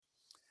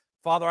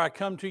Father, I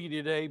come to you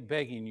today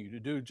begging you to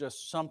do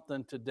just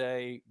something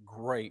today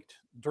great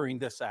during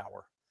this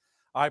hour.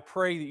 I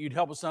pray that you'd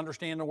help us to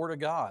understand the Word of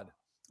God.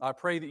 I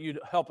pray that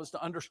you'd help us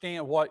to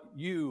understand what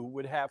you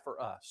would have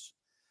for us.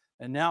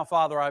 And now,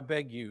 Father, I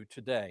beg you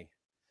today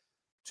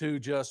to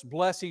just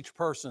bless each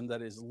person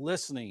that is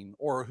listening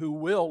or who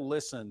will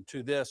listen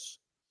to this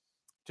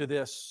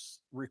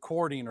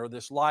recording or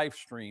this live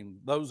stream.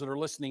 Those that are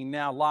listening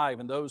now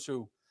live and those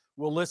who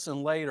will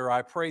listen later,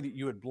 I pray that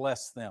you would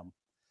bless them.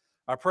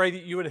 I pray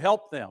that you would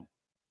help them.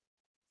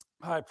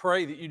 I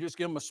pray that you just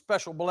give them a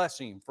special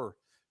blessing for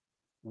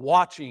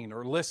watching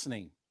or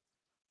listening.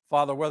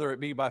 Father, whether it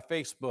be by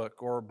Facebook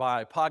or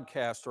by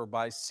podcast or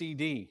by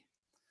CD,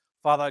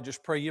 Father, I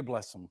just pray you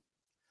bless them.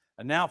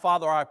 And now,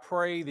 Father, I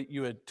pray that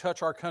you would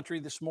touch our country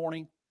this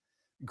morning.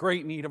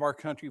 Great need of our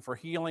country for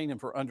healing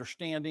and for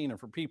understanding and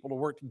for people to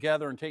work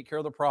together and take care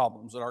of the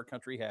problems that our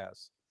country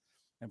has.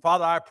 And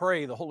Father, I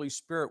pray the Holy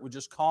Spirit would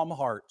just calm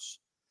hearts.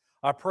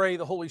 I pray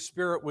the Holy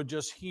Spirit would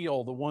just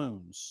heal the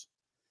wounds.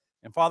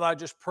 And Father, I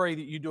just pray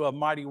that you do a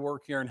mighty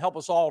work here and help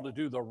us all to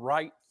do the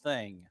right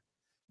thing.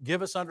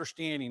 Give us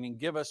understanding and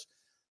give us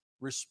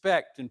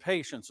respect and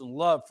patience and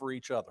love for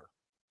each other.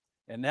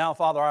 And now,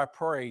 Father, I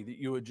pray that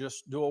you would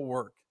just do a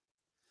work.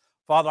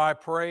 Father, I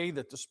pray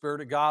that the Spirit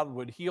of God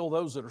would heal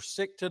those that are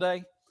sick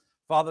today.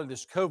 Father,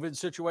 this COVID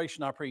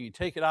situation, I pray you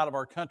take it out of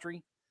our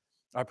country.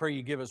 I pray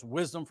you give us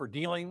wisdom for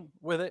dealing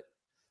with it.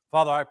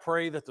 Father, I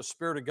pray that the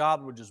Spirit of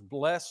God would just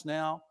bless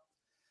now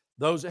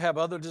those that have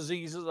other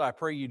diseases. I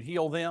pray you'd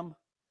heal them.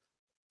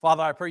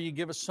 Father, I pray you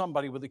give us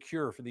somebody with a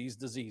cure for these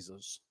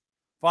diseases.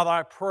 Father,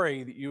 I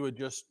pray that you would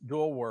just do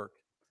a work.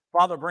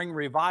 Father, bring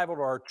revival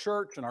to our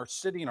church and our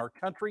city and our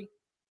country.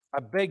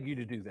 I beg you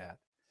to do that.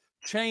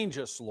 Change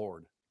us,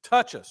 Lord.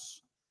 Touch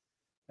us.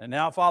 And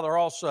now, Father,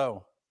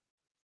 also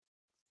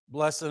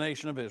bless the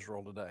nation of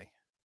Israel today.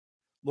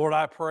 Lord,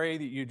 I pray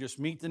that you just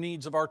meet the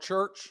needs of our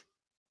church,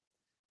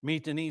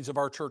 meet the needs of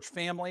our church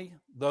family,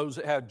 those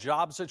that have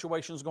job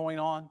situations going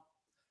on,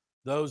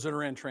 those that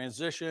are in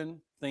transition,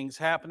 things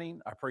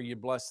happening. I pray you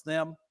bless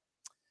them.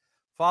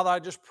 Father, I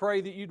just pray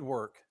that you'd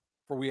work,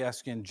 for we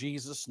ask in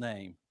Jesus'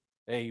 name.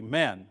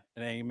 Amen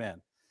and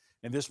amen.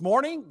 And this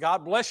morning,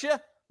 God bless you.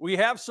 We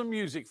have some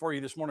music for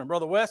you this morning.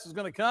 Brother Wes is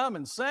going to come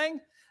and sing.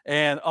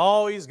 And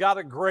oh, he's got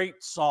a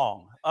great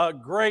song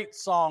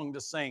to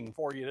sing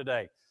for you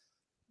today.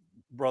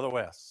 Brother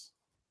Wes.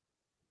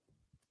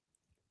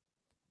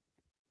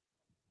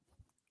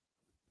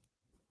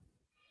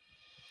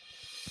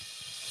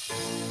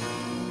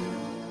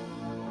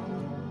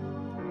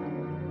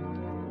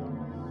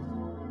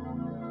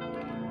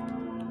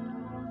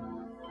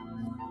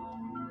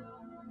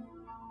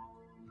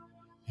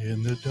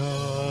 In the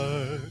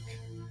dark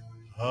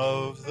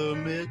of the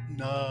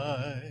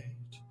midnight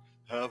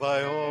have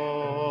I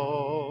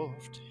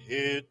oft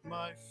hid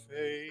my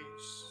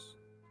face,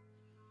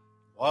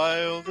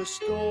 while the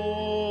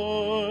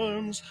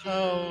storms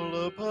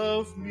howl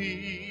above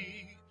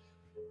me,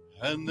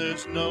 and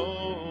there's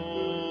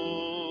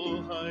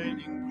no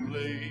hiding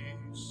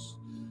place.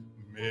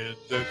 Mid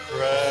the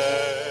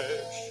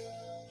crash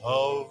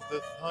of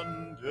the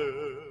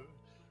thunder,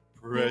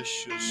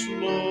 precious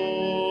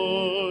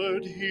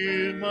Lord,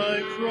 hear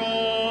my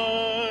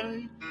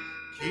cry.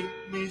 Keep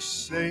me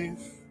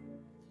safe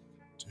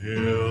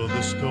till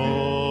the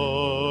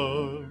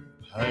storm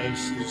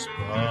passes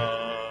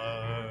by.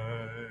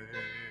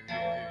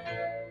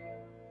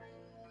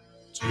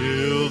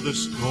 Till the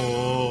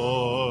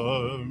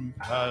storm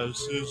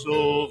passes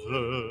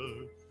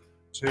over,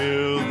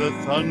 till the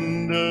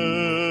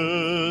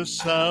thunder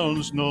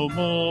sounds no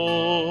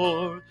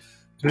more,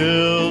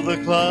 till the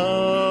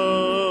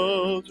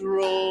clouds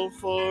roll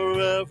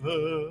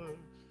forever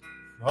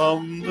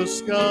from the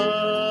sky.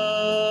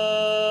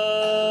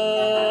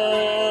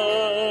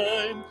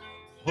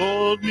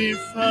 Hold me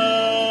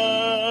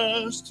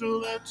fast to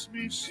let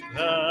me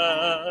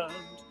stand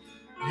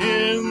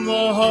in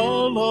the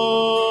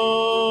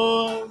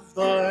hollow of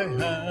thy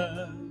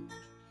hand.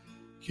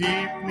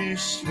 Keep me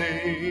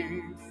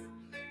safe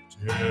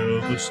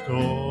till the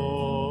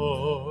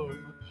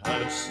storm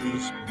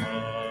passes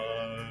by.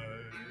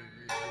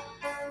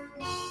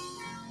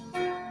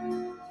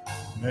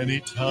 Many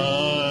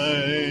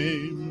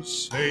times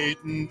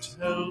Satan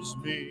tells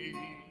me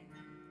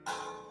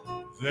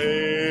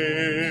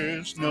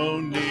there's no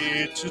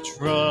need to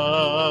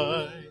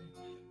try,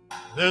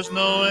 there's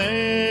no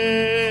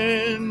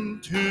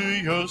end to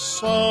your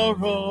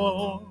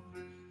sorrow,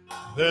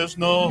 there's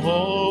no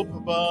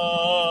hope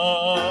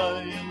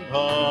by and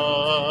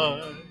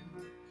by.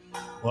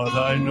 But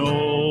I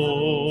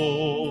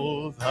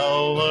know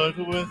thou art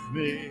with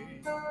me,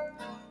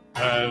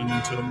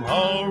 and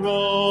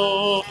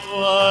tomorrow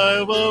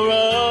I will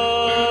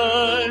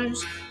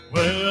rise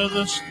where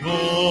the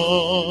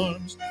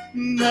storms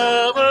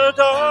never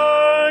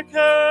darken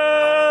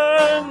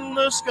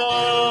the skies.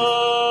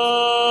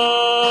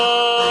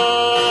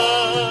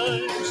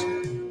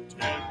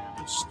 Till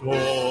the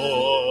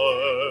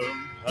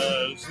storm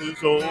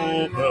passes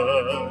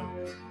over,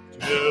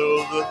 till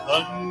the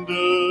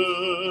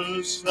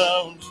thunder sounds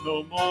clouds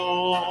no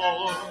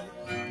more,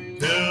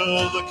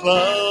 till the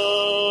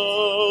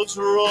clouds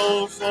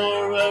roll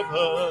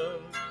forever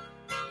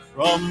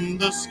from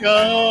the sky.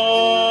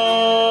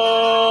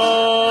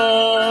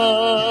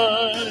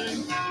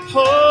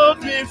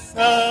 Hold me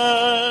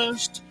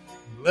fast,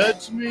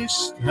 let me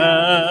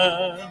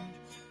stand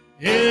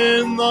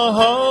in the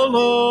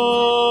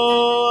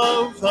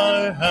hollow of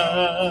thy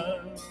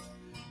hand.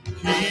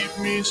 Keep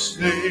me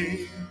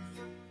safe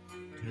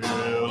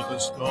till the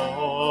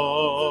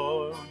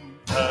storm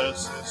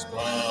passes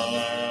by.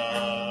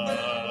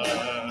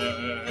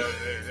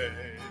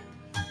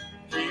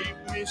 Keep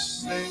me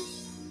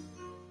safe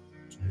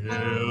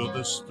till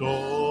the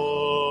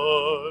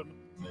storm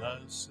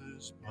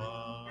passes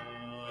by.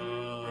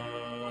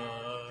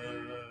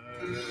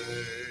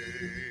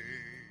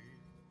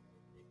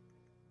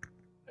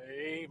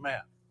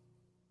 Amen.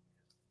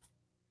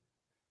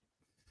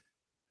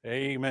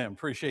 Amen.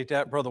 Appreciate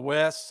that, Brother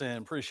Wes, and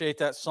appreciate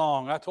that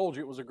song. I told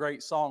you it was a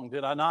great song,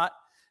 did I not?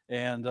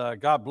 And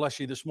God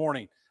bless you this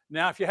morning.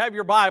 Now, if you have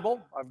your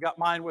Bible, I've got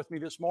mine with me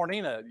this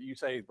morning. You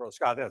say, Brother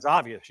Scott, that's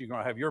obvious. You're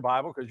going to have your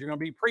Bible because you're going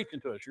to be preaching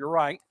to us. You're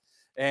right.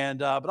 And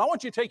but I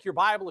want you to take your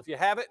Bible, if you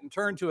have it, and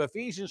turn to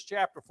Ephesians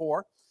chapter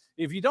 4.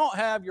 If you don't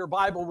have your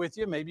Bible with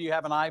you, maybe you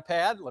have an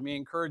iPad, let me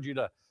encourage you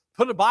to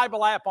put a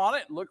Bible app on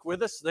it and look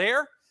with us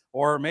there.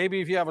 Or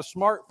maybe if you have a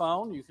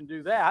smartphone, you can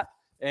do that.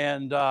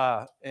 And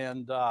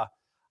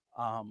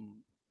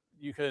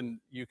you can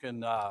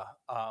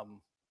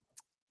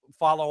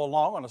follow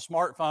along on a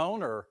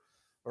smartphone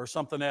or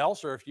something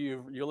else. Or if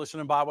you're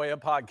listening by way of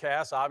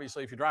podcast,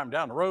 obviously, if you're driving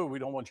down the road, we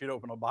don't want you to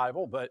open a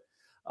Bible. But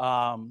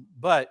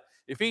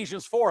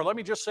Ephesians 4, let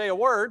me just say a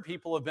word.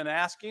 People have been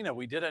asking, and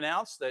we did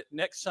announce that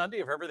next Sunday,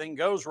 if everything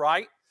goes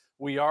right,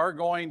 we are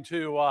going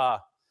to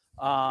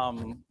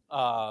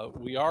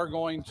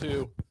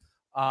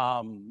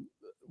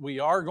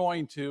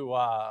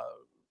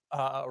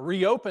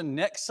reopen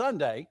next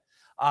Sunday.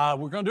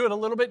 We're going to do it a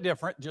little bit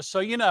different. Just so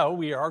you know,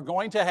 we are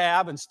going to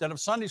have, instead of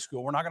Sunday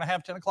school, we're not going to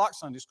have 10 o'clock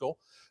Sunday school.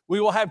 We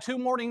will have two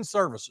morning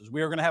services.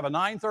 We are going to have a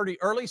 9:30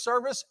 early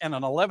service and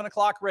an 11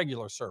 o'clock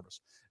regular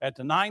service. At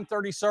the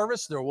 9:30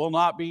 service, there will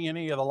not be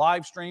any of the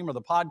live stream or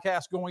the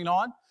podcast going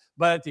on.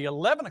 But at the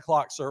 11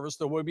 o'clock service,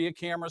 there will be a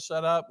camera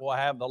set up. We'll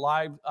have the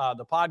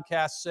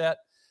podcast set.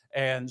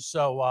 And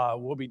so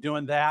we'll be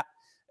doing that.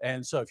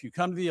 And so if you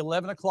come to the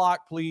 11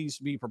 o'clock, please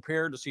be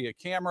prepared to see a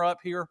camera up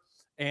here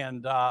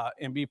and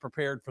be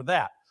prepared for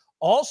that.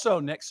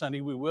 Also, next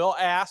Sunday, we're going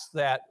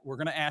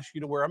to ask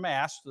you to wear a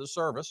mask to the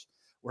service.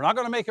 We're not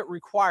going to make it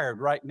required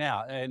right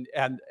now. And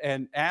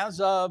as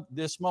of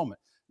this moment,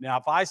 now,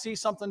 if I see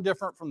something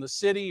different from the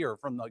city or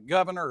from the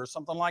governor or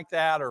something like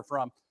that, or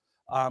from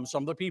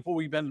some of the people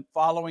we've been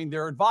following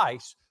their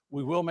advice,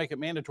 we will make it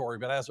mandatory.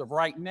 But as of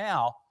right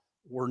now,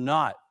 we're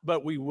not.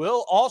 But we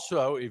will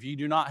also, if you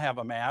do not have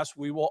a mask,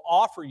 we will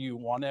offer you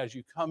one as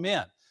you come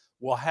in.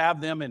 We'll have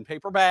them in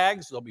paper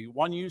bags. There'll be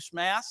one-use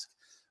masks.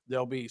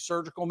 There'll be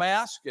surgical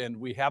masks, and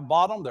we have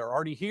bought them. They're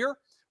already here.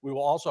 We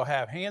will also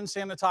have hand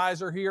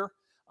sanitizer here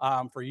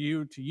for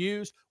you to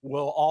use.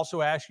 We'll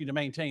also ask you to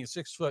maintain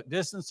 6-foot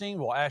distancing.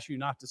 We'll ask you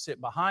not to sit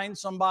behind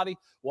somebody.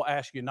 We'll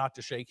ask you not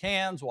to shake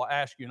hands. We'll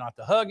ask you not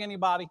to hug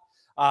anybody.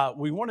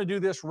 We want to do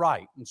this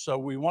right. And so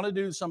we want to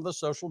do some of the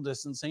social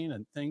distancing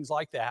and things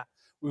like that.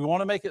 We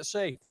want to make it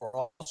safe. We're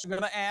also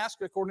going to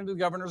ask, according to the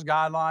governor's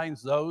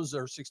guidelines, those that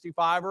are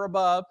 65 or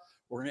above,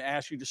 we're going to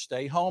ask you to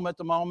stay home at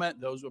the moment.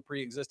 Those with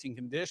pre-existing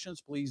conditions,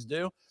 please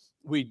do.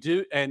 We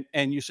do. And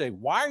you say,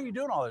 why are you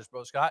doing all this,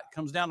 Brother Scott? It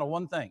comes down to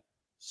one thing: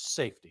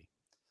 safety.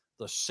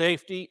 The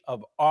safety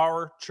of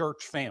our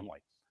church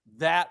family.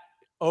 That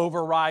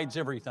overrides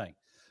everything.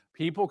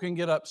 People can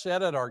get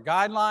upset at our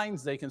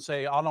guidelines. They can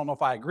say, I don't know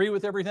if I agree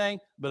with everything,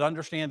 but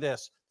understand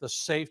this: the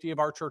safety of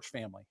our church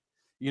family.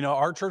 You know,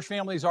 our church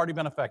family has already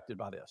been affected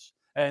by this.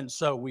 And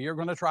so we are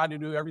going to try to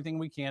do everything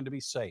we can to be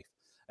safe.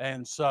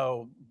 And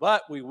so,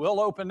 but we will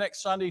open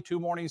next Sunday, 2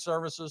 morning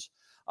services.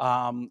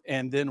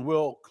 And then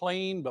we'll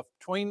clean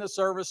between the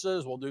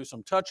services. We'll do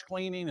some touch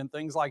cleaning and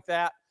things like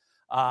that.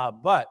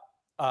 But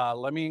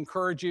let me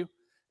encourage you,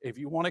 if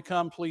you want to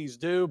come, please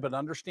do. But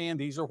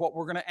understand, these are what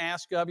we're going to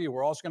ask of you.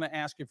 We're also going to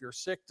ask if you're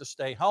sick to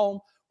stay home.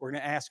 We're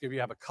going to ask if you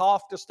have a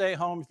cough to stay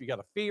home, if you got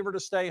a fever to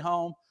stay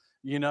home.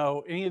 You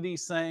know, any of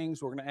these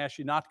things, we're going to ask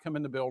you not to come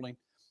in the building.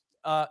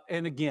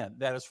 And again,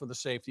 that is for the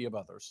safety of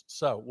others.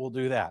 So we'll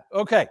do that.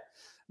 Okay.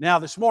 Now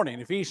this morning,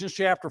 Ephesians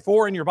chapter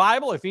 4 in your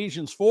Bible,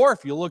 Ephesians 4,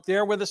 if you look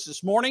there with us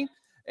this morning.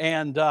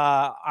 And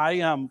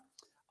I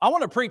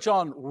want to preach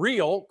on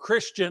real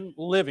Christian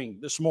living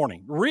this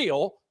morning.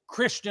 Real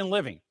Christian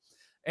living.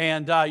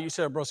 And you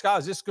said, Bro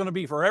Scott, is this going to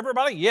be for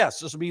everybody?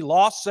 Yes, this will be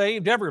lost,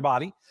 saved,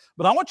 everybody.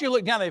 But I want you to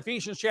look down at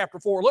Ephesians chapter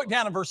 4. Look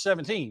down at verse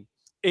 17.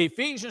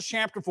 Ephesians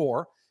chapter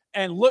 4.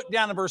 And look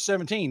down at verse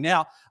 17.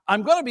 Now,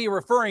 I'm going to be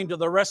referring to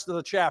the rest of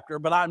the chapter,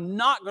 but I'm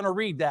not going to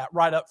read that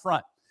right up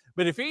front.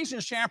 But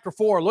Ephesians chapter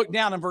 4, look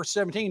down in verse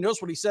 17.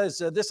 Notice what he says.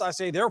 This I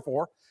say,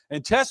 therefore,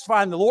 and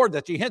testify in the Lord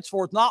that ye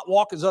henceforth not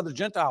walk as other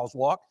Gentiles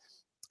walk,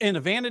 in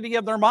the vanity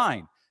of their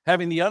mind,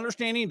 having the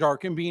understanding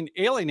darkened, being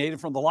alienated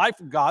from the life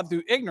of God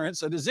through ignorance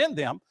that is in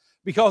them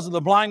because of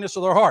the blindness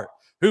of their heart,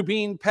 who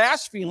being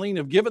past feeling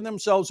have given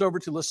themselves over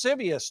to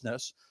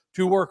lasciviousness,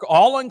 to work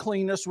all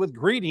uncleanness with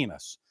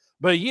greediness.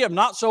 But ye have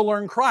not so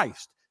learned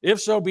Christ,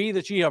 if so be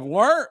that ye have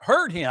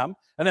heard him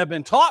and have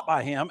been taught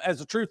by him, as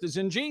the truth is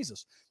in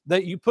Jesus,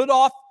 that you put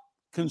off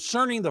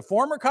concerning the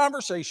former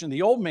conversation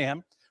the old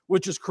man,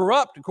 which is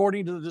corrupt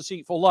according to the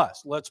deceitful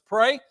lust. Let's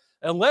pray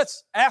and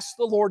let's ask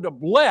the Lord to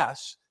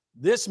bless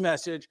this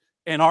message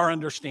and our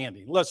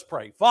understanding. Let's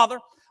pray. Father,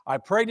 I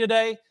pray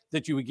today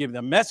that you would give me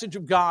the message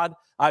of God.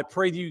 I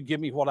pray that you give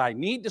me what I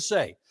need to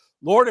say.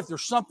 Lord, if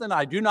there's something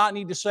I do not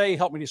need to say,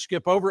 help me to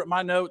skip over it in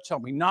my notes.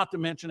 Help me not to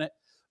mention it.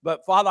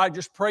 But Father, I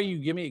just pray you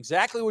give me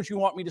exactly what you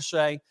want me to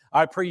say.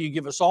 I pray you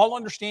give us all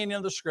understanding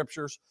of the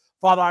scriptures.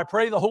 Father, I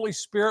pray the Holy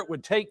Spirit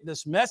would take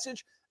this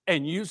message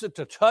and use it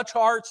to touch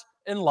hearts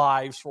and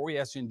lives. For we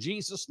ask in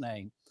Jesus'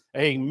 name,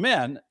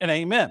 amen and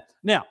amen.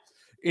 Now,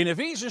 in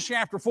Ephesians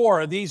chapter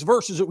 4, these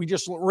verses that we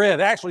just read,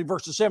 actually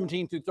verses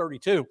 17 through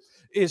 32,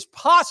 is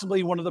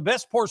possibly one of the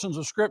best portions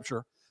of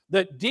Scripture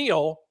that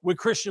deal with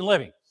Christian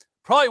living.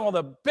 Probably one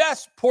of the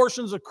best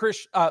portions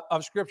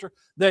of Scripture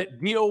that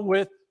deal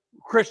with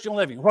Christian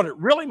living, what it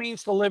really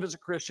means to live as a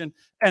Christian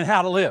and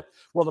how to live.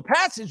 Well, the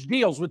passage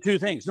deals with two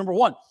things. Number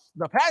one,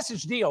 the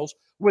passage deals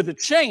with the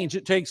change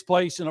that takes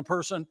place in a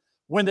person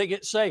when they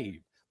get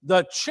saved.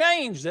 The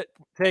change that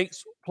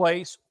takes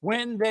place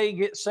when they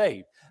get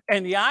saved.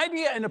 And the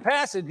idea in the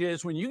passage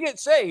is when you get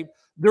saved,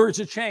 there is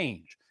a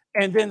change.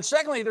 And then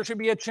secondly, there should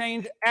be a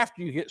change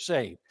after you get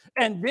saved.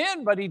 And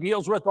then, but he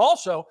deals with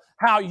also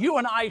how you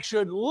and I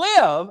should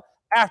live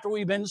after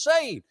we've been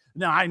saved.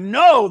 Now, I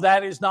know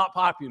that is not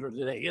popular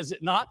today, is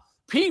it not?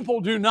 People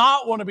do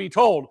not want to be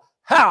told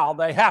how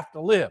they have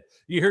to live.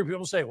 You hear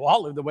people say, well,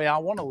 I'll live the way I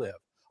want to live.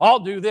 I'll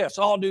do this,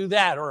 I'll do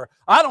that, or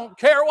I don't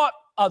care what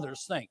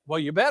others think. Well,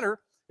 you better.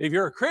 If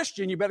you're a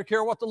Christian, you better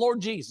care what the Lord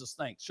Jesus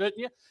thinks, shouldn't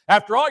you?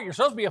 After all, you're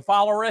supposed to be a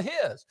follower of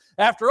his.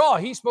 After all,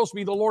 he's supposed to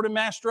be the Lord and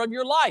master of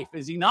your life,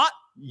 is he not?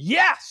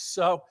 Yes.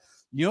 So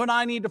you and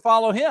I need to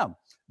follow him.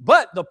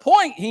 But the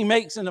point he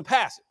makes in the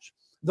passage,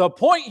 the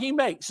point he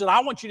makes that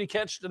I want you to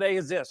catch today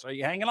is this. Are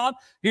you hanging on?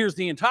 Here's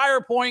the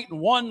entire point in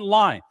one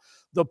line.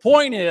 The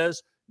point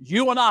is,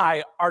 you and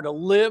I are to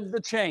live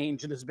the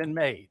change that has been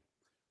made.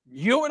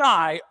 You and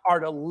I are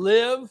to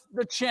live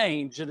the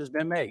change that has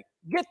been made.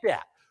 Get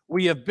that.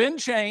 We have been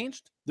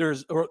changed.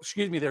 There's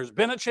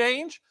been a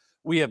change.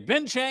 We have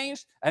been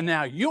changed. And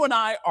now you and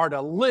I are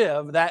to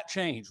live that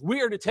change.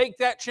 We are to take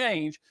that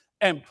change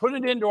and put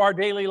it into our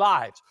daily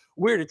lives.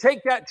 We're to take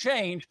that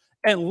change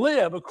and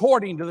live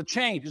according to the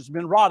change that's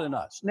been wrought in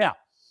us. Now,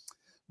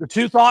 the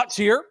two thoughts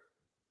here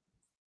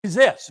is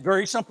this,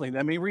 very simply.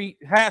 Let me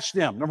rehash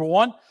them. Number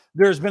one,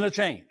 there's been a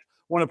change.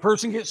 When a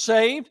person gets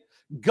saved,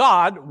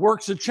 God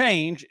works a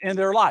change in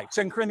their life.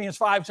 2 Corinthians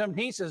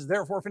 5:17 says,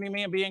 therefore, if any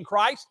man be in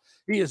Christ,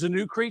 he is a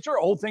new creature.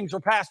 Old things are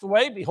passed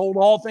away. Behold,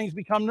 all things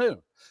become new.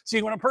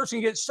 See, when a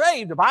person gets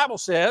saved, the Bible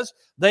says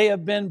they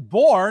have been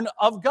born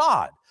of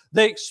God.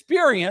 They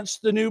experience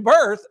the new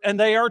birth and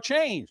they are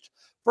changed.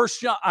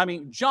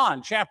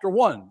 John chapter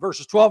 1,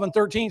 verses 12 and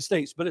 13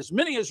 states, but as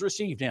many as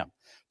received him,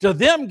 to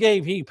them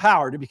gave he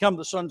power to become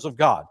the sons of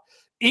God,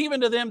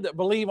 even to them that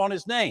believe on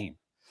his name,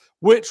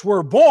 which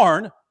were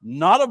born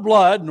not of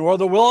blood, nor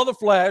the will of the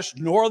flesh,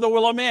 nor the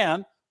will of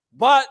man,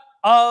 but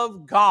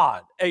of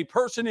God. A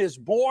person is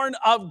born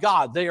of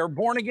God. They are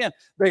born again.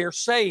 They are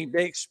saved.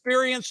 They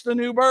experience the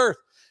new birth.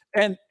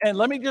 And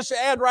let me just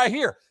add right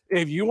here,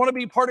 if you want to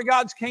be part of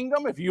God's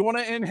kingdom, if you want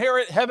to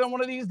inherit heaven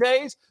one of these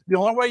days, the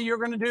only way you're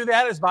going to do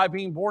that is by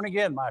being born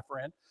again, my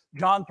friend.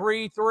 John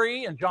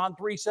 3:3 and John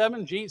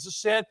 3:7, Jesus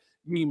said,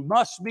 ye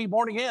must be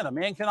born again. A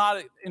man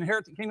cannot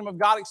inherit the kingdom of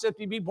God except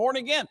he be born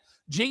again.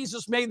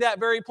 Jesus made that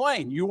very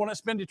plain. You want to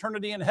spend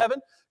eternity in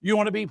heaven? You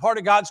want to be part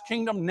of God's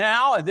kingdom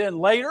now and then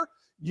later?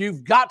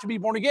 You've got to be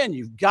born again.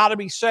 You've got to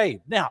be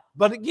saved. Now,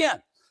 but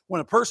again,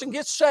 when a person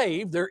gets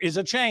saved, there is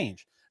a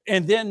change.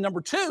 And then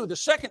number two, the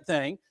second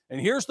thing, and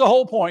here's the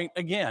whole point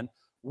again,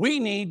 we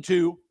need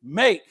to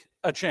make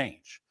a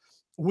change.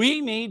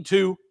 We need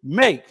to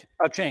make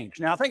a change.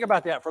 Now, think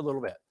about that for a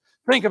little bit.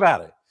 Think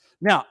about it.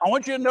 Now, I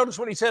want you to notice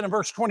what he said in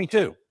verse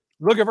 22.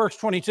 Look at verse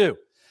 22.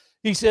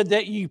 He said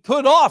that you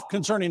put off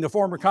concerning the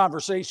former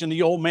conversation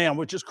the old man,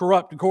 which is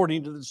corrupt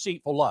according to the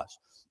deceitful lust.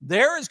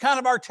 There is kind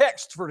of our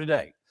text for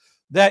today,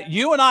 that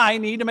you and I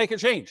need to make a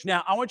change.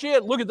 Now, I want you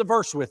to look at the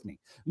verse with me.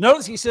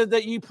 Notice he said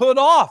that you put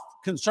off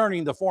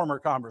concerning the former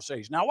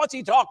conversation. Now, what's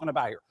he talking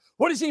about here?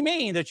 What does he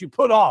mean that you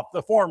put off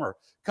the former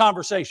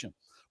conversation?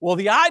 Well,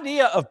 the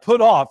idea of put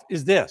off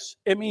is this.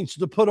 It means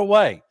to put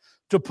away,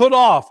 to put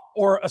off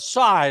or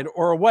aside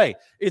or away.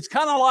 It's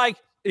kind of like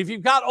if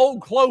you've got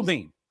old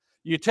clothing,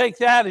 you take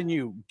that and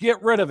you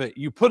get rid of it.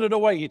 You put it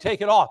away, you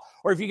take it off.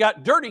 Or if you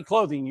got dirty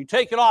clothing, you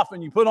take it off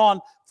and you put on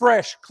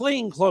fresh,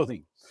 clean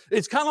clothing.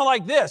 It's kind of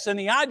like this. And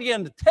the idea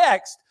in the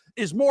text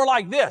is more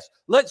like this.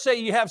 Let's say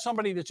you have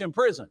somebody that's in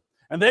prison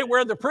and they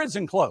wear the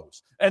prison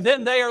clothes and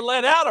then they are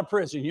let out of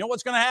prison. You know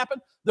what's going to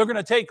happen? They're going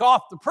to take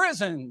off the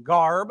prison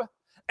garb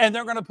and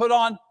they're going to put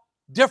on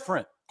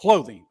different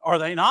clothing, are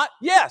they not?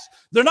 Yes.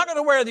 They're not going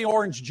to wear the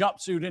orange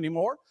jumpsuit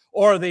anymore,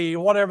 or the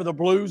whatever, the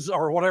blues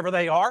or whatever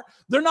they are.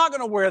 They're not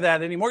going to wear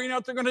that anymore. You know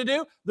what they're going to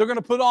do? They're going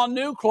to put on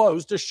new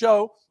clothes to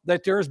show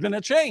that there has been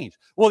a change.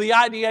 Well, the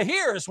idea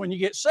here is when you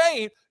get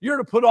saved, you're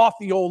to put off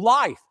the old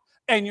life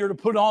and you're to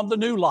put on the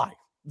new life.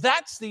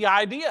 That's the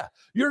idea.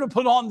 You're to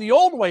put on the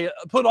old way,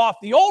 put off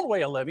the old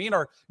way of living,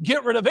 or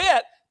get rid of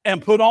it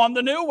and put on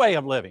the new way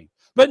of living.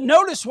 But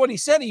notice what he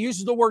said. He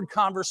uses the word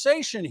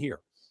conversation here.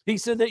 He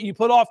said that you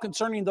put off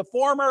concerning the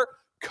former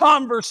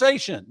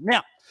conversation.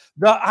 Now,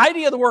 the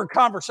idea of the word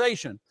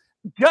conversation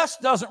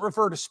just doesn't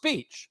refer to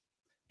speech.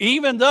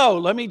 Even though,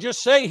 let me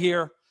just say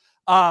here,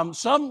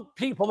 some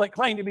people that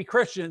claim to be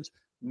Christians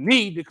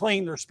need to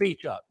clean their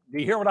speech up. Do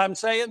you hear what I'm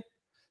saying?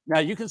 Now,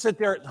 you can sit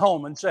there at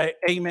home and say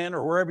amen,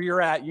 or wherever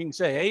you're at, you can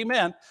say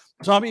amen.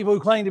 Some people who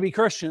claim to be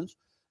Christians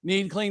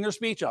need to clean their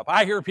speech up.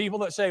 I hear people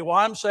that say, well,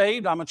 I'm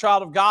saved, I'm a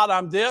child of God,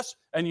 I'm this,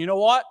 and you know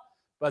what?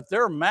 But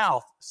their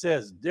mouth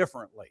says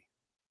differently.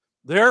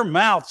 Their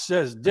mouth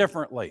says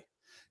differently.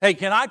 Hey,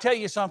 can I tell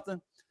you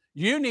something?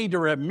 You need to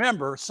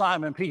remember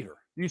Simon Peter.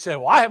 You say,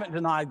 well, I haven't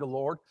denied the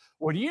Lord.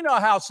 Well, do you know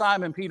how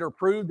Simon Peter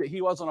proved that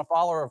he wasn't a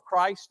follower of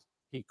Christ?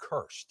 He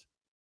cursed.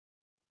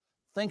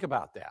 Think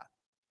about that.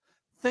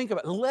 Think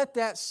about it. Let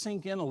that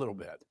sink in a little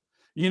bit.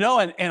 You know,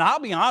 and I'll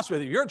be honest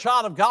with you, you're a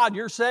child of God,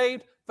 you're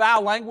saved,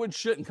 foul language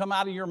shouldn't come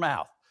out of your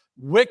mouth.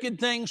 Wicked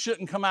things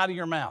shouldn't come out of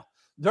your mouth.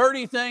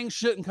 Dirty things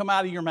shouldn't come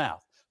out of your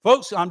mouth.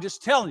 Folks, I'm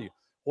just telling you,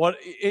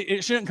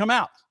 it shouldn't come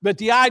out. But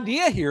the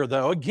idea here,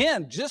 though,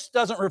 again, just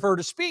doesn't refer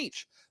to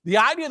speech. The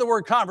idea of the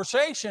word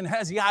conversation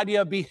has the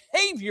idea of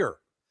behavior,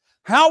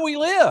 how we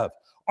live,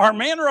 our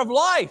manner of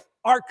life,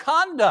 our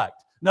conduct.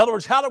 In other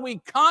words, how do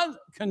we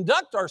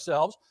conduct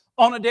ourselves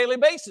on a daily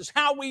basis?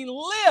 How we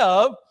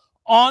live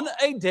on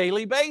a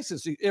daily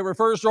basis. It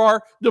refers to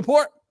our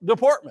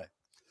deportment.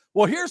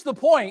 Well, here's the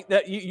point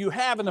that you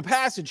have in the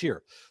passage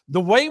here.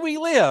 The way we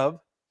live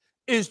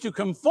is to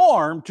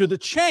conform to the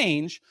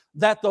change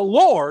that the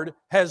Lord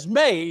has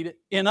made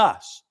in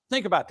us.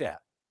 Think about that.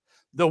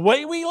 The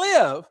way we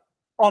live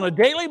on a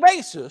daily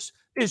basis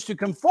is to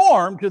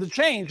conform to the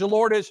change the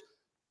Lord has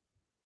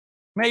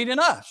made in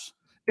us.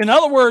 In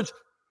other words,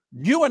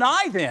 you and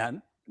I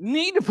then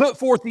need to put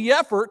forth the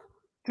effort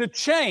to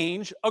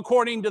change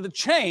according to the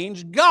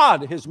change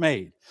God has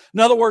made. In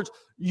other words,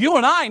 you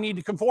and I need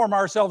to conform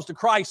ourselves to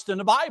Christ in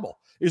the Bible,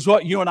 is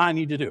what you and I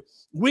need to do.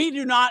 We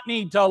do not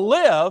need to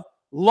live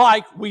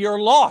like we are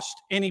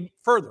lost any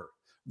further.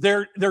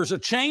 There's a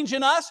change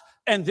in us,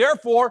 and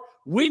therefore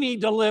we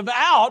need to live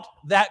out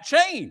that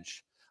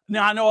change.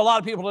 Now, I know a lot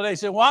of people today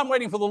say, well, I'm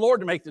waiting for the Lord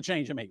to make the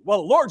change in me.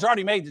 Well, the Lord's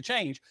already made the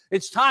change.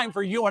 It's time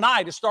for you and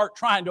I to start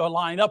trying to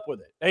align up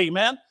with it.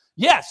 Amen?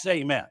 Yes,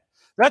 amen.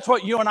 That's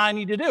what you and I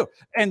need to do.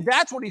 And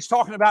that's what he's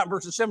talking about in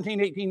verses 17,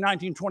 18,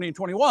 19, 20, and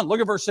 21. Look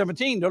at verse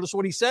 17. Notice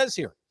what he says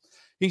here.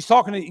 He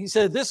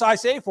said, this I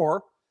say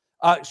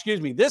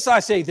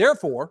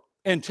therefore,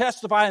 and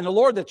testify in the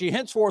Lord that ye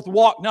henceforth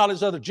walk not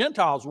as other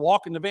Gentiles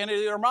walk in the vanity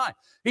of their mind.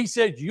 He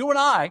said, you and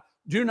I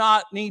do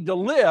not need to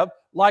live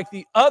like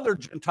the other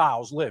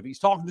Gentiles live. He's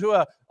talking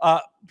to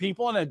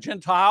people in a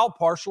Gentile,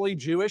 partially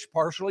Jewish,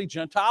 partially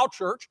Gentile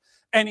church.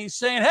 And he's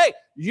saying, hey,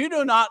 you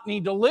do not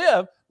need to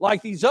live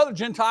like these other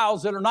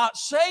Gentiles that are not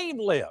saved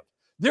live.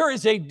 There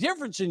is a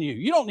difference in you.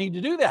 You don't need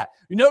to do that.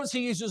 You notice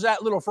he uses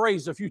that little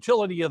phrase, the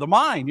futility of the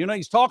mind. You know what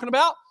he's talking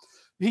about?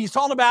 He's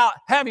talking about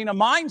having a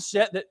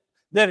mindset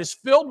that is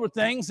filled with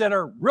things that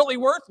are really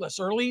worthless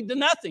or lead to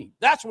nothing.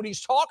 That's what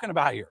he's talking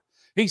about here.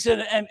 He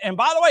said, and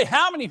by the way,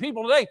 how many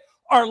people today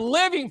are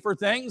living for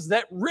things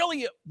that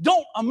really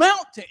don't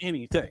amount to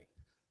anything?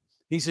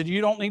 He said, you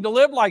don't need to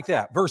live like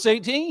that. Verse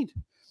 18,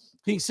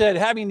 he said,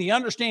 having the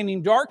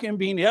understanding darkened,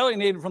 being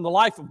alienated from the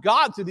life of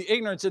God through the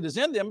ignorance that is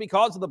in them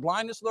because of the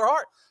blindness of their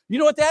heart. You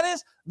know what that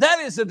is? That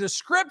is a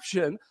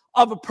description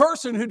of a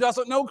person who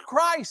doesn't know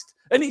Christ.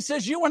 And he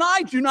says, you and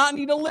I do not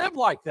need to live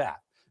like that.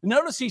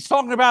 Notice he's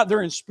talking about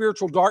they're in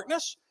spiritual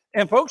darkness.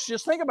 And folks,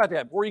 just think about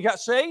that. Before you got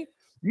saved,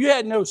 you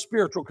had no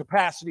spiritual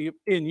capacity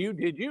in you,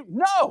 did you?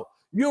 No,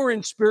 you were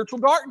in spiritual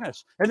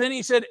darkness. And then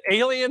he said,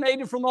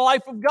 alienated from the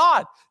life of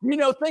God. You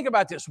know, think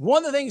about this.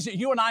 One of the things that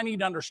you and I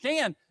need to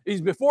understand is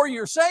before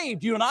you're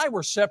saved, you and I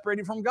were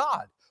separated from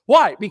God.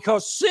 Why?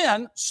 Because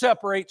sin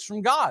separates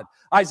from God.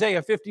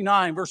 Isaiah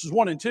 59 verses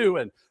 1 and 2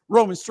 and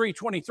Romans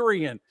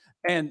 3:23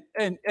 and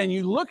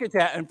you look at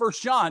that in 1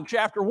 John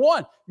chapter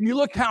 1, you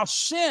look how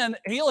sin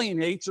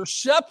alienates or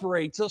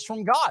separates us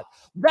from God.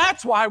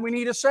 That's why we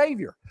need a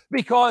Savior.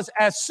 Because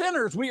as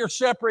sinners, we are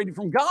separated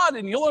from God,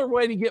 and the only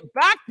way to get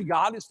back to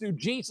God is through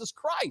Jesus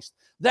Christ.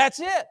 That's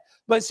it.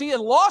 But see,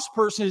 a lost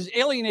person is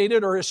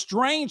alienated or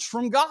estranged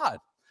from God.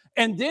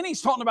 And then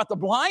he's talking about the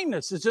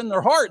blindness that's in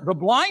their heart, the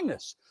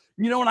blindness.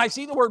 You know, when I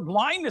see the word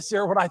blindness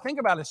there, what I think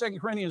about is 2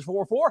 Corinthians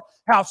 4:4,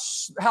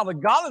 how the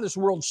God of this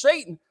world,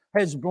 Satan,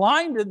 has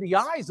blinded the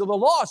eyes of the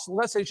lost,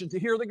 lest they should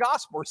hear the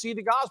gospel or see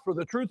the gospel,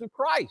 the truth of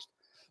Christ.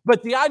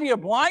 But the idea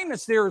of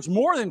blindness there is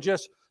more than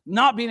just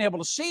not being able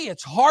to see.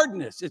 It's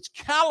hardness, it's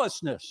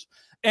callousness.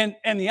 And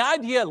the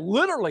idea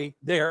literally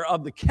there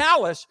of the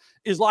callus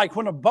is like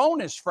when a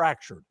bone is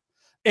fractured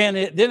and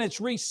then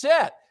it's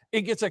reset.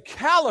 It gets a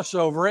callus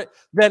over it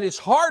that is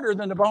harder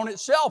than the bone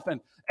itself.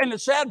 And the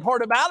sad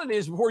part about it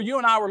is before you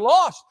and I were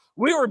lost,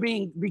 we were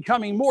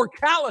becoming more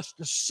callous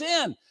to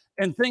sin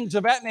and things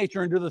of that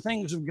nature and to the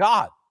things of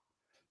God.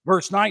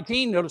 Verse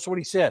 19, notice what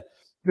he said.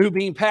 Who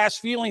being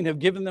past feeling have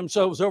given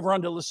themselves over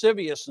unto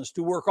lasciviousness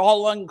to work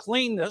all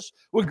uncleanness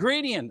with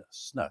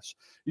greediness.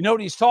 You know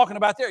what he's talking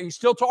about there? He's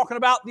still talking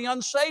about the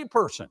unsaved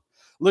person.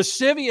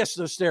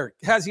 Lasciviousness there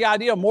has the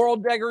idea of moral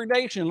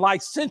degradation,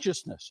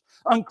 licentiousness.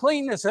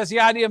 Uncleanness has the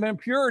idea of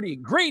impurity,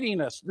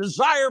 greediness,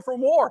 desire for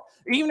more,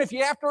 even if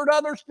you have to hurt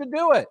others to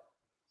do it.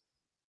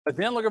 But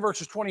then look at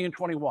verses 20 and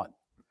 21.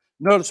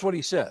 Notice what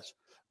he says.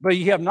 But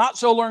ye have not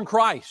so learned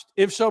Christ,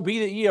 if so be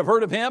that ye have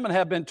heard of him and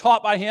have been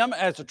taught by him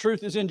as the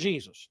truth is in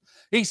Jesus.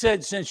 He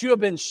said, since you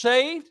have been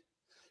saved,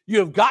 you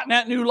have gotten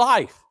that new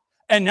life.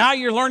 And now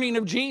you're learning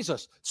of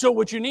Jesus. So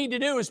what you need to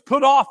do is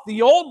put off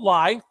the old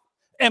life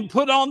and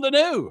put on the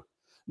new.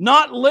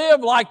 Not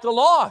live like the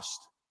lost,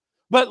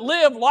 but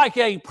live like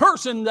a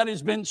person that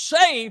has been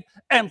saved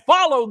and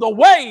follow the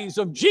ways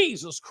of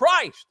Jesus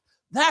Christ.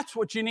 That's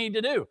what you need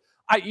to do.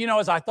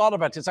 As I thought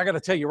about this, I got to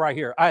tell you right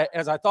here,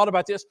 as I thought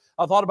about this,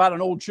 I thought about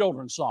an old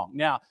children's song.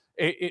 Now,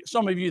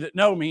 some of you that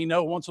know me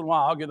know once in a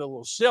while I'll get a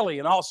little silly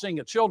and I'll sing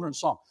a children's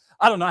song.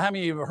 I don't know how many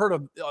of you have heard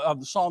of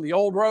the song The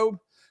Old Robe.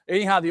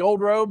 Anyhow, The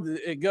Old Robe,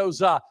 it goes,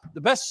 the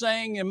best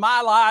thing in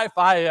my life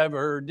I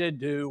ever did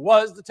do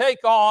was to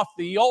take off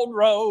the old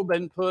robe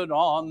and put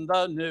on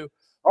the new.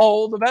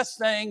 Oh, the best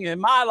thing in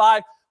my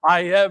life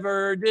I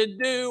ever did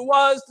do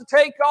was to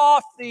take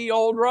off the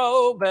old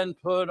robe and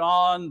put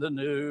on the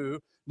new.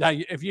 Now,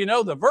 if you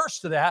know the verse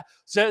to that,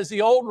 says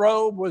the old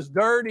robe was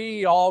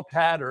dirty, all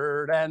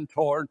tattered and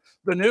torn.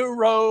 The new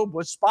robe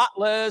was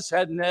spotless,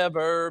 had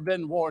never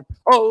been worn.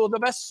 Oh, the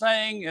best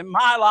thing in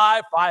my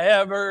life I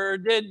ever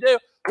did do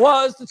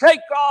was to take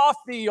off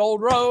the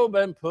old robe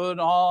and put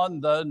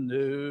on the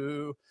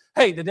new.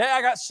 Hey, the day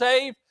I got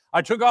saved,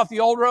 I took off the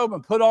old robe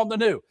and put on the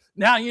new.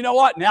 Now, you know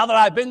what? Now that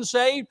I've been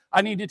saved,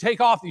 I need to take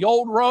off the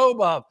old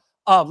robe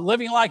of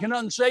living like an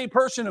unsaved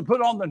person and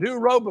put on the new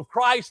robe of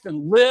Christ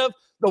and live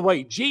the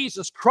way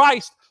Jesus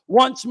Christ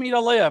wants me to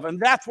live. And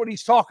that's what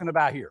he's talking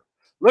about here.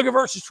 Look at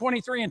verses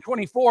 23 and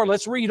 24.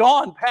 Let's read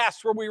on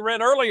past where we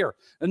read earlier.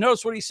 And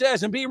notice what he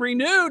says. And be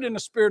renewed in the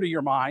spirit of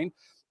your mind,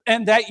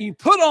 and that ye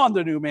put on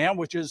the new man,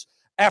 which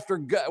after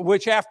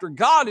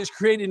God is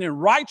created in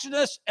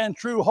righteousness and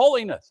true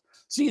holiness.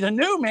 See, the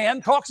new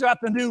man talks about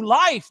the new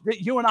life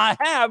that you and I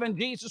have in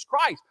Jesus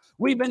Christ.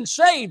 We've been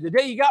saved. The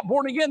day you got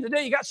born again, the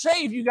day you got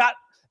saved, you got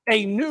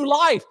a new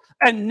life.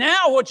 And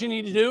now what you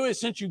need to do is,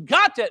 since you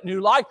got that new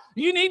life,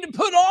 you need to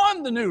put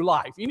on the new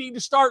life. You need to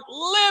start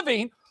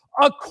living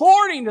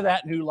according to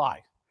that new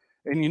life.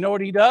 And you know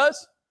what he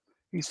does?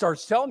 He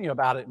starts telling you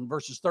about it in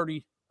verses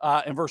 30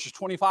 and verses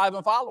 25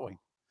 and following.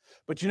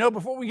 But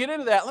before we get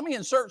into that, let me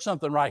insert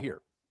something right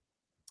here.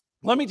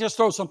 Let me just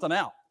throw something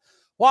out. A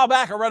while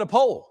back, I read a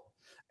poll.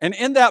 And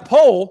in that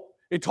poll,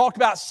 it talked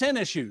about sin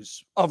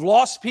issues of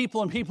lost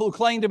people and people who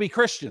claimed to be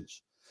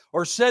Christians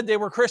or said they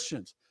were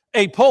Christians.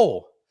 A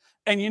poll.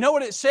 And you know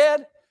what it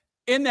said?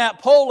 In that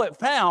poll, it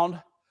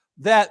found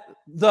that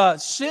the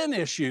sin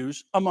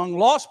issues among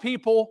lost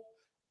people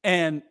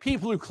and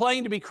people who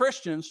claim to be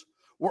Christians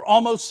were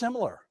almost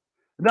similar.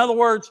 In other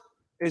words,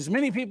 as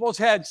many people as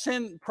had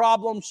sin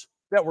problems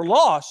that were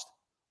lost,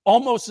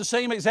 almost the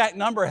same exact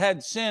number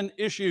had sin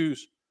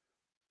issues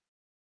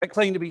that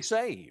claimed to be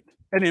saved.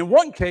 And in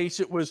one case,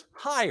 it was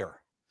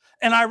higher.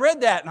 And I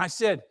read that and I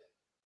said,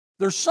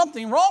 there's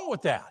something wrong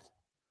with that.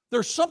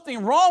 There's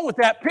something wrong with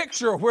that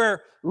picture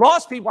where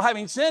lost people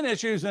having sin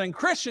issues and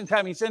Christians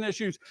having sin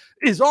issues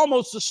is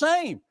almost the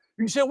same.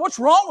 You say, what's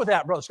wrong with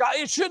that, Brother Scott?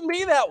 It shouldn't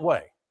be that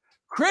way.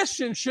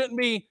 Christians shouldn't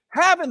be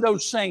having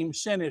those same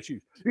sin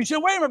issues. You say,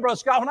 wait a minute, Brother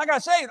Scott, when I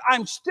got saved,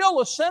 I'm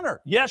still a sinner.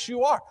 Yes,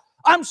 you are.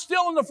 I'm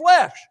still in the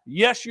flesh.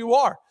 Yes, you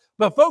are.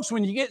 But folks,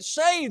 when you get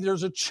saved,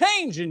 there's a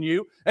change in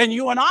you, and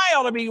you and I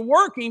ought to be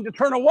working to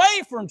turn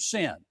away from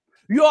sin.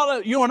 You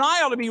and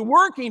I ought to be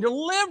working to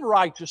live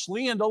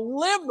righteously and to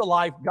live the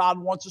life God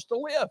wants us to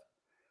live.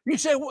 You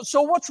say, well,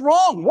 so what's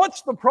wrong?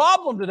 What's the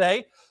problem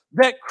today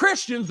that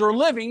Christians are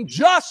living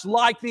just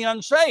like the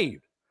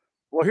unsaved?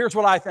 Well, here's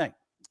what I think.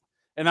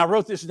 And I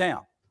wrote this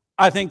down.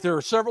 I think there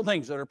are several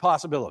things that are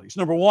possibilities.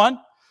 Number one,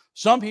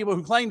 some people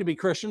who claim to be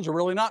Christians are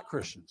really not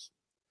Christians.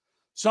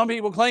 Some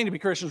people claim to be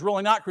Christians,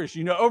 really not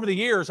Christians. Over the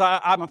years,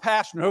 I'm a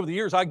pastor, and over the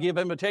years, I give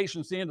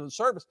invitations at the end of the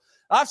service.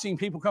 I've seen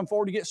people come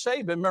forward to get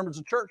saved, been members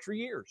of church for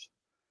years.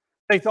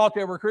 They thought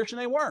they were a Christian,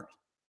 they weren't.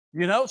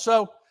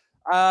 So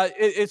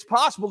it's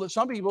possible that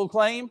some people who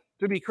claim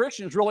to be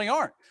Christians really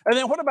aren't. And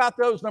then what about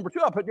those, number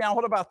two, I put down,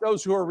 what about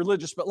those who are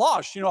religious but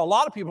lost? A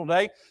lot of people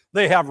today,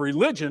 they have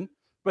religion,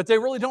 but they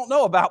really don't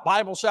know about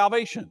Bible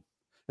salvation.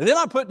 And then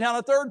I put down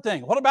a third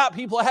thing. What about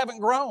people that haven't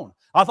grown?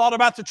 I thought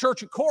about the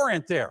church at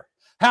Corinth there.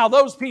 How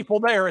those people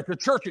there at the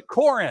church at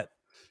Corinth,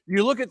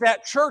 You look at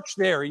that church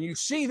there and you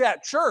see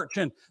that church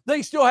and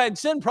they still had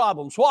sin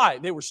problems. Why?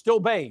 They were still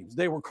babes.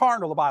 They were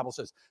carnal, the Bible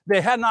says.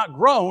 They had not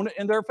grown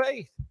in their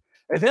faith.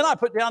 And then I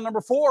put down number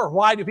 4,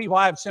 why do people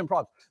have sin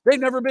problems? They've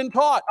never been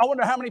taught. I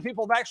wonder how many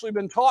people have actually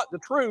been taught the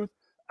truth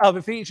of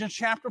Ephesians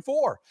chapter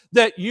 4,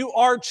 that you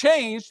are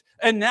changed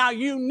and now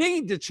you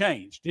need to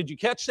change. Did you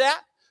catch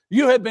that?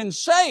 You have been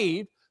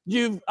saved.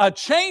 A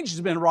change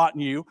has been wrought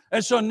in you.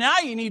 And so now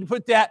you need to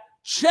put that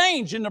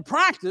change into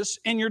practice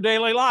in your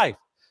daily life.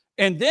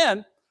 And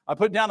then I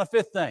put down a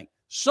 5th thing.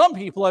 Some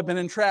people have been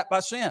entrapped by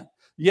sin.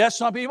 Yes,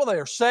 some people, they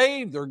are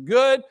saved. They're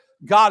good.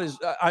 God is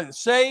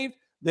saved.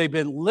 They've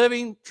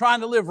been trying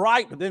to live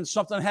right, but then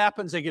something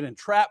happens. They get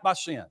entrapped by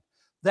sin.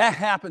 That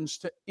happens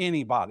to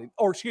anybody.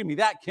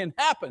 That can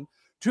happen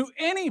to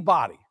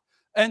anybody.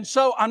 And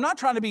so I'm not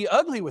trying to be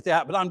ugly with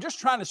that, but I'm just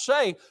trying to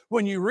say,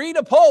 when you read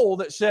a poll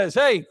that says,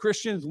 hey,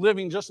 Christians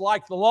living just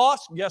like the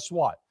lost, guess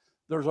what?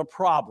 There's a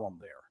problem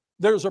there.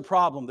 There's a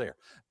problem there.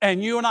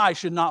 And you and I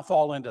should not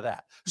fall into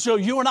that. So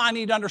you and I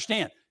need to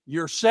understand,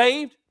 you're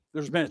saved,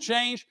 there's been a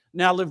change,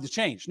 now live the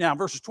change. Now,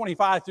 verses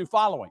 25 and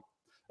following,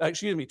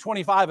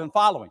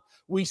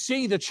 we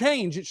see the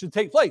change that should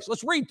take place.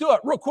 Let's read through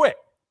it real quick.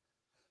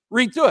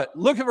 Read through it.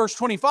 Look at verse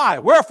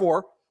 25.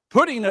 Wherefore,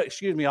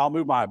 I'll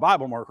move my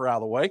Bible marker out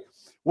of the way.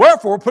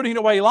 Wherefore, putting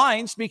away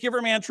lying, speak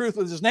every man truth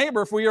with his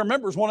neighbor, if we are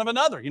members one of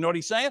another. You know what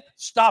he's saying?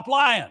 Stop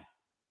lying.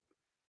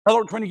 In other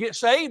words, when you get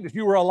saved, if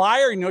you were a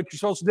liar, you know what you're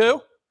supposed to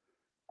do?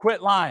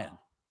 Quit lying.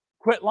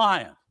 Quit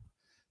lying.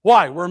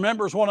 Why? We're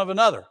members one of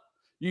another.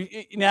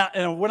 Now,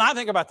 and when I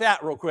think about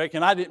that real quick,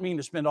 and I didn't mean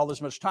to spend all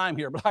this much time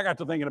here, but I got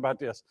to thinking about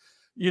this.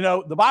 You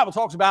know, the Bible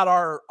talks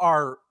about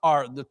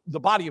the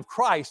body of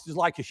Christ is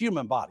like a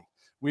human body.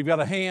 We've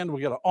got a hand,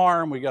 we've got an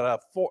arm, we've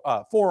got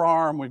a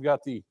forearm, we've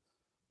got the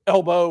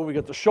elbow, we've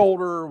got the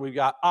shoulder, we've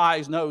got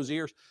eyes, nose,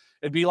 ears.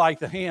 It'd be like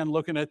the hand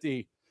looking at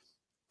the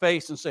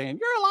face and saying,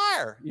 you're a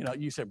liar. You know,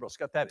 you say, bro,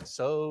 Scott, that is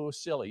so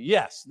silly.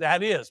 Yes,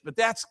 that is. But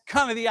that's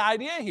kind of the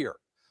idea here.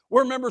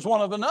 We're members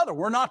one of another.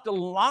 We're not to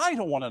lie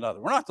to one another.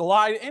 We're not to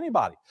lie to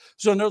anybody.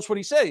 So notice what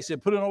he said. He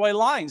said, putting away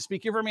lying,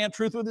 speak every man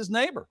truth with his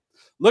neighbor.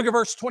 Look at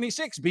verse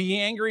 26. Be ye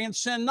angry and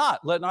sin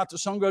not. Let not the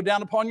sun go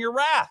down upon your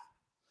wrath.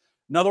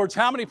 In other words,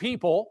 how many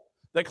people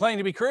that claim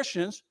to be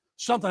Christians,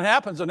 something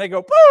happens and they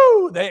go,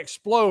 boo, they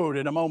explode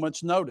in a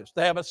moment's notice.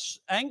 They have an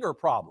anger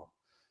problem.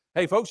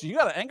 Hey, folks, you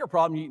got an anger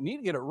problem, you need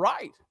to get it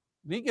right.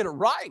 You need to get it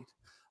right.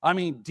 I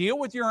mean, deal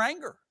with your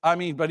anger.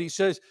 But he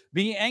says,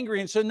 be angry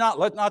and sin not.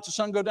 Let not the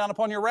sun go down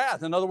upon your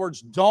wrath. In other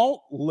words,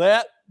 don't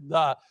let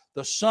the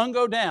sun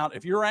go down.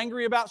 If you're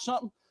angry about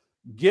something,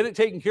 get it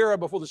taken care of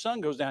before the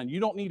sun goes down. You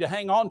don't need to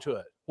hang on to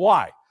it.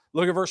 Why?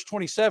 Look at verse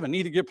 27,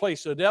 neither give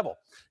place to the devil.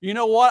 You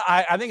know what?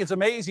 I think it's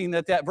amazing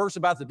that verse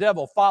about the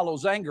devil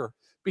follows anger,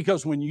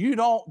 because when you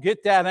don't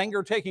get that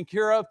anger taken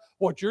care of,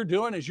 what you're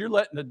doing is you're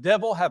letting the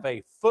devil have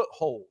a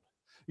foothold.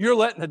 You're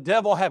letting the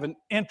devil have an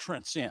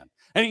entrance in.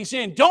 And he's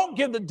saying, don't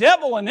give the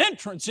devil an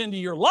entrance into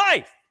your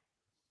life.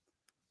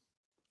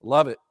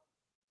 Love it.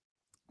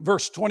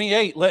 Verse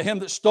 28, let him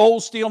that stole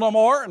steal no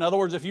more. In other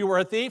words, if you were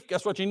a thief,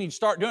 guess what you need to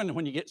start doing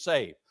when you get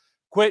saved?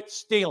 Quit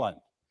stealing.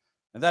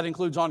 And that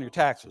includes on your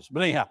taxes.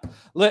 But anyhow,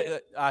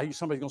 somebody's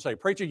going to say,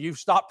 preacher, you've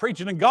stopped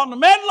preaching and gone to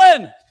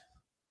meddling.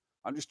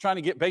 I'm just trying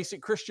to get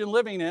basic Christian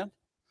living in.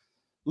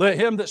 Let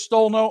him that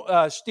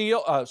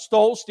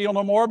stole steal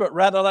no more, but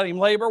rather let him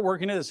labor,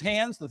 working in his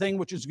hands, the thing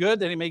which is good,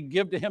 that he may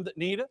give to him that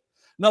needeth.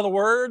 In other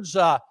words,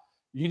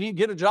 you need to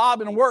get a job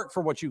and work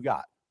for what you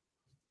got.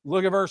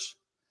 Look at verse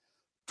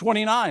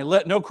 29.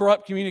 Let no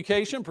corrupt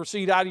communication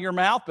proceed out of your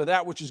mouth, but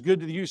that which is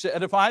good to the use to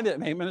edify, that it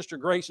may minister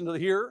grace unto the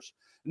hearers.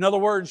 In other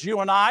words, you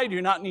and I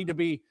do not need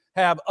to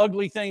have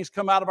ugly things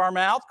come out of our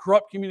mouth,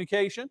 corrupt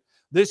communication.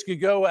 This could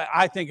go,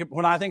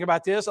 when I think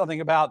about this, I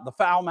think about the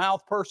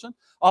foul-mouthed person.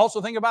 I also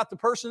think about the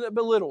person that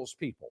belittles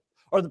people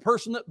or the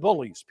person that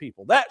bullies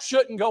people. That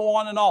shouldn't go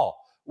on at all.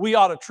 We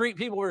ought to treat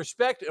people with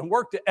respect and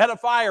work to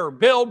edify or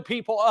build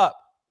people up.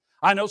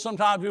 I know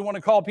sometimes we want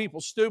to call people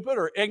stupid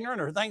or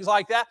ignorant or things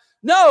like that.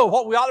 No,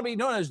 what we ought to be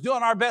doing is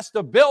doing our best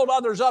to build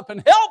others up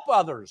and help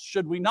others.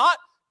 Should we not?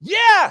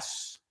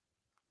 Yes!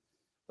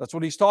 That's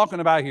what he's talking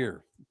about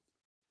here.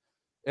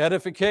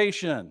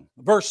 Edification.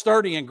 Verse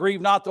 30, and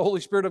grieve not the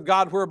Holy Spirit of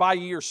God, whereby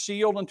ye are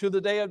sealed unto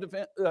the day of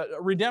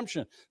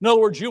redemption. In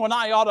other words, you and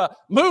I ought to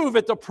move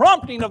at the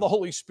prompting of the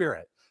Holy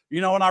Spirit.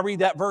 You know, when I read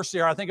that verse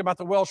there, I think about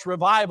the Welsh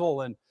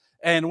revival,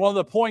 and one of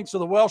the points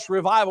of the Welsh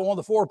revival, one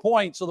of the 4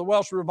 points of the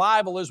Welsh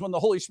revival is when the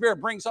Holy Spirit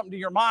brings something to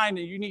your mind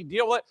and you need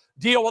to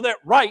deal with it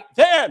right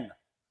then.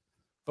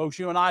 Folks,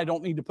 you and I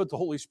don't need to put the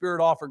Holy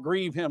Spirit off or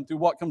grieve him through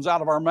what comes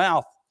out of our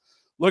mouth.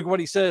 Look at what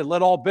he said,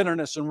 let all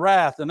bitterness and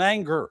wrath and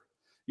anger.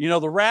 You know,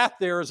 the wrath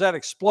there is that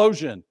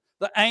explosion.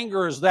 The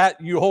anger is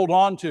that you hold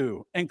on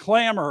to. And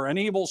clamor and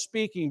evil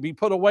speaking be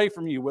put away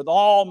from you with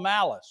all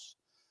malice.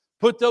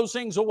 Put those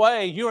things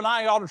away. You and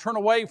I ought to turn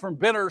away from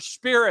bitter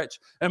spirits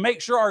and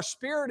make sure our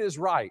spirit is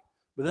right.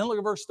 But then look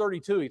at verse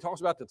 32. He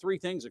talks about the 3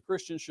 things a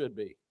Christian should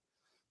be.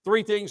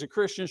 Three things a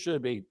Christian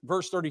should be.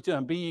 Verse 32,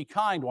 and be ye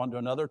kind one to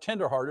another,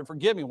 tenderhearted,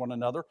 forgiving one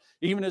another,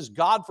 even as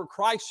God for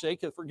Christ's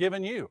sake hath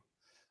forgiven you.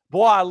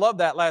 Boy, I love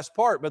that last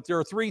part, but there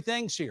are three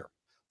things here.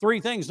 Three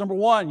things. Number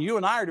one, you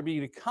and I are to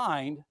be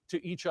kind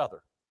to each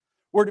other.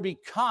 We're to be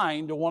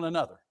kind to one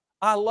another.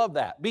 I love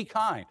that. Be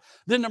kind.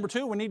 Then number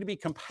two, we need to be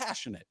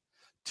compassionate.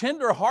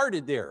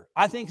 Tender-hearted there,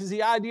 I think, is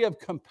the idea of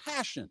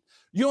compassion.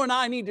 You and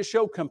I need to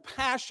show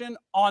compassion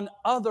on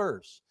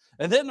others.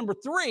 And then number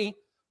three,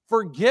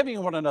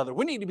 forgiving one another.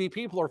 We need to be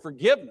people of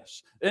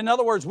forgiveness. In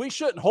other words, we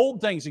shouldn't hold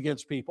things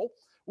against people.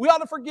 We ought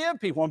to forgive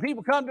people. When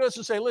people come to us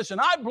and say, listen,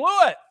 I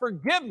blew it,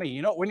 forgive me.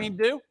 You know what we need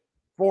to do?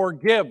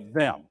 Forgive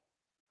them.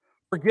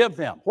 Forgive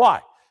them. Why?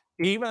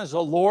 Even as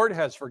the Lord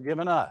has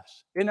forgiven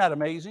us. Isn't that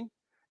amazing?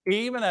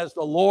 Even as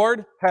the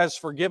Lord has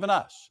forgiven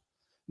us.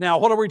 Now,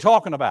 what are we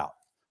talking about?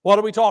 What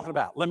are we talking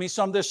about? Let me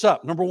sum this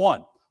up. Number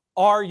one,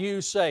 are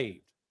you saved?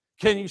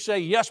 Can you say,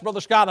 yes,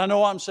 Brother Scott, I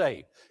know I'm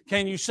saved?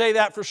 Can you say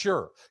that for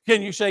sure?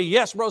 Can you say,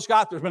 yes, Brother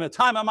Scott, there's been a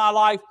time in my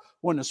life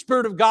when the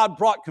Spirit of God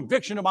brought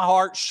conviction to my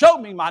heart, showed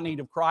me my need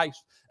of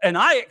Christ, and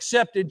I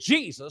accepted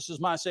Jesus as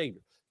my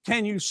Savior?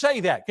 Can you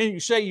say that? Can you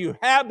say you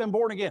have been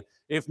born again?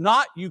 If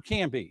not, you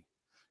can be.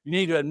 You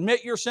need to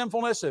admit your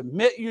sinfulness,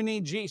 admit you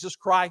need Jesus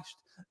Christ,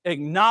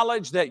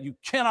 acknowledge that you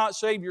cannot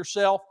save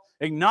yourself,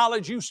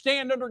 acknowledge you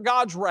stand under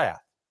God's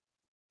wrath,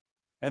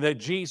 and that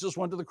Jesus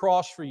went to the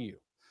cross for you.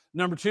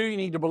 Number two, you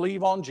need to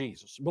believe on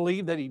Jesus.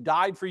 Believe that He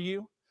died for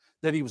you,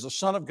 that He was the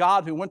Son of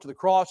God who went to the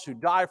cross, who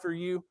died for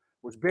you,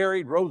 was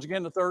buried, rose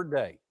again the third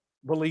day.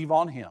 Believe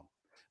on Him.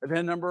 And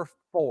then number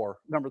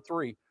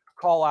three,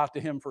 call out to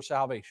Him for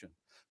salvation.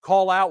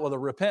 Call out with a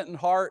repentant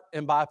heart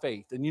and by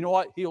faith. And you know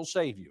what? He'll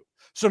save you.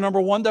 So number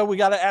one, though, we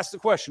got to ask the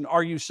question,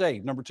 are you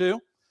saved? Number two,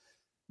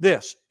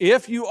 this,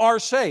 if you are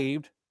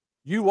saved,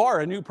 you are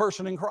a new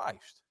person in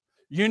Christ.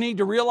 You need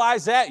to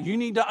realize that. You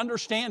need to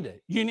understand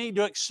it. You need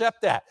to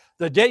accept that.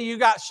 The day you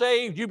got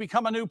saved, you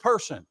become a new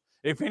person.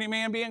 If any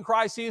man be in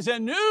Christ, he is a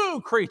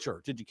new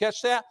creature. Did you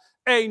catch that?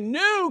 A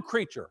new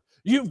creature.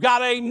 You've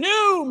got a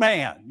new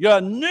man. You're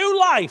a new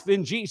life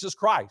in Jesus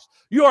Christ.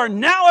 You are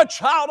now a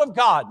child of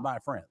God, my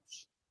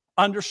friends.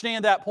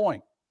 Understand that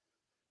point.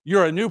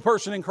 You're a new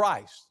person in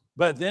Christ.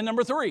 But then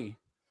number three,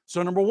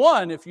 so number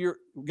one, if you're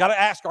got to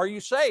ask, are you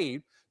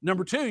saved?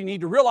 Number two, you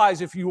need to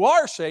realize if you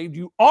are saved,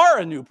 you are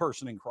a new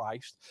person in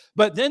Christ.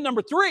 But then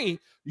number three,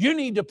 you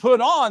need to put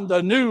on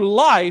the new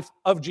life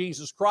of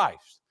Jesus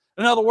Christ.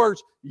 In other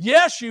words,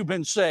 yes, you've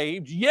been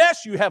saved.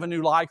 Yes, you have a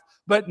new life.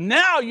 But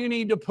now you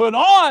need to put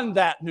on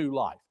that new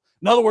life.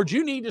 In other words,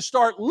 you need to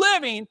start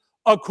living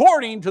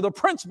according to the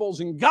principles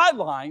and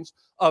guidelines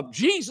of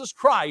Jesus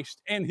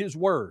Christ and His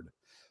Word.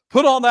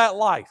 Put on that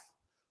life.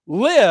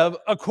 Live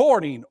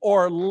according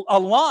or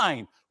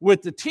align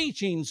with the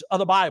teachings of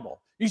the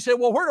Bible. You say,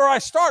 well, where do I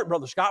start,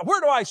 Brother Scott? Where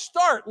do I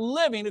start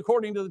living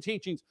according to the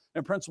teachings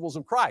and principles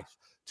of Christ?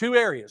 Two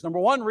areas. Number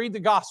one, read the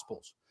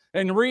Gospels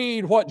and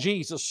read what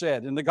Jesus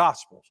said in the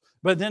Gospels.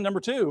 But then number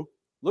two,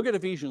 look at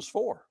Ephesians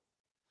 4,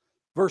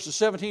 verses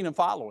 17 and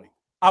following.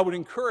 I would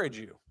encourage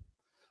you.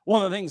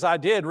 One of the things I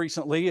did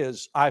recently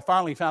is I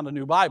finally found a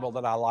new Bible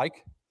that I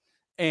like.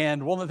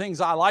 And one of the things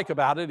I like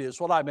about it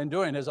is what I've been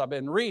doing is I've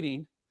been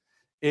reading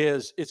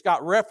is it's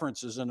got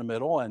references in the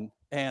middle,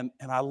 and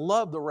I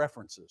love the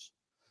references.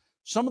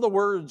 Some of the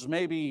words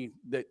maybe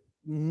that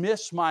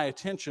miss my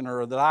attention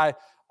or that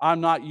I'm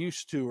not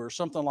used to or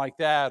something like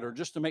that, or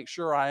just to make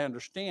sure I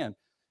understand,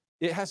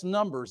 it has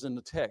numbers in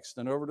the text,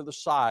 and over to the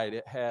side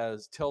it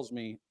tells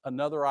me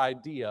another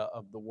idea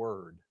of the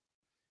word.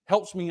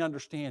 Helps me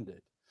understand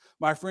it.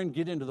 My friend,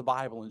 get into the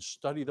Bible and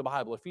study the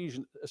Bible,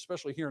 Ephesians,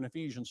 especially here in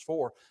Ephesians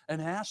 4, and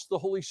ask the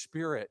Holy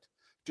Spirit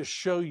to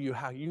show you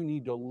how you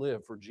need to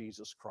live for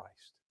Jesus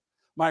Christ.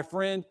 My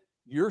friend,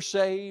 you're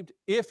saved.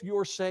 If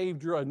you're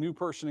saved, you're a new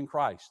person in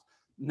Christ.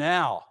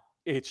 Now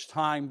it's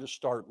time to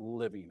start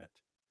living it.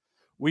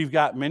 We've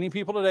got many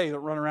people today that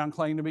run around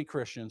claiming to be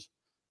Christians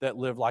that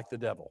live like the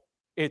devil.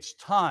 It's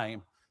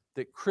time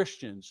that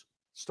Christians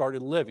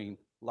started living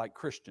like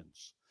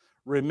Christians.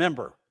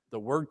 Remember, the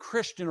word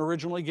Christian,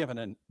 originally given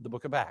in the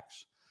book of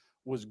Acts,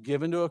 was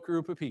given to a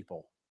group of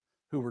people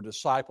who were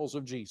disciples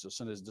of Jesus.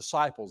 And as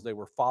disciples, they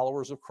were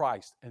followers of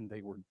Christ, and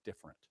they were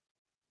different.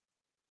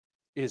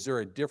 Is there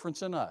a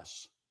difference in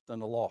us than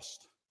the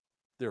lost?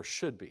 There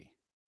should be.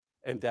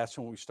 And that's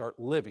when we start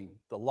living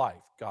the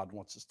life God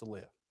wants us to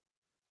live.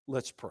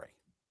 Let's pray.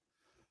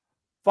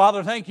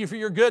 Father, thank you for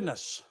your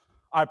goodness.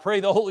 I pray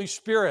the Holy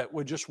Spirit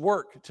would just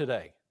work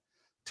today.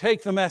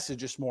 Take the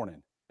message this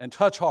morning and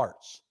touch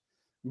hearts.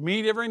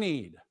 Meet every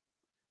need.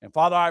 And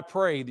Father, I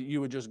pray that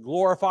you would just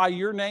glorify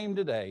your name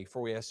today,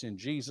 for we ask in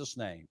Jesus'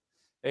 name.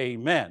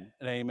 Amen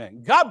and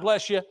amen. God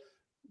bless you.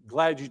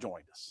 Glad you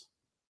joined us.